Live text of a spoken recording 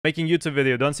Making YouTube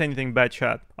video. Don't say anything bad,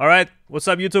 chat. Alright, what's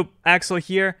up YouTube? Axel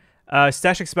here.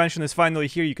 Stash expansion is finally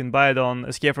here. You can buy it on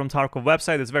Escape from Tarkov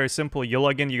website. It's very simple. You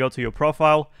log in, you go to your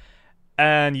profile,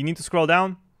 and you need to scroll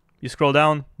down. You scroll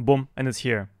down, boom, and it's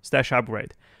here. Stash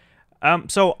upgrade.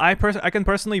 So I can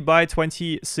personally buy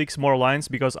 26 more lines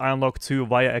because I unlocked 2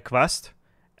 via a quest,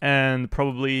 and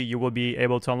probably you will be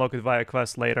able to unlock it via a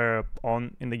quest later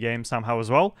on in the game somehow as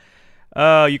well.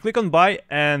 You click on buy,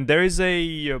 and there's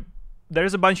a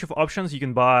bunch of options you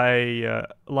can buy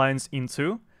lines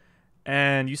into,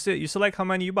 and you select how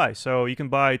many you buy. So you can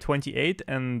buy 28,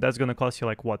 and that's gonna cost you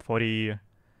like what, 42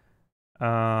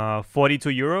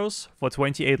 euros for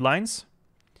 28 lines,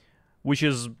 which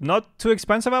is not too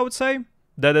expensive, I would say.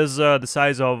 That is the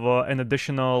size of an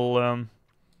additional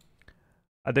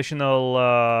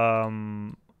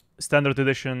standard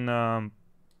edition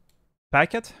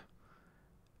packet.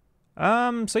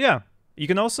 So yeah, you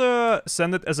can also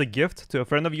send it as a gift to a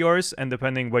friend of yours, and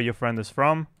depending where your friend is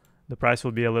from, the price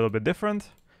will be a little bit different.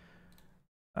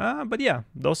 But yeah,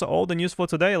 those are all the news for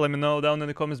today. Let me know down in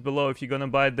the comments below if you're gonna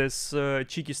buy this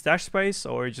cheeky stash space,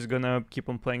 or you're just gonna keep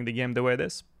on playing the game the way it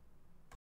is.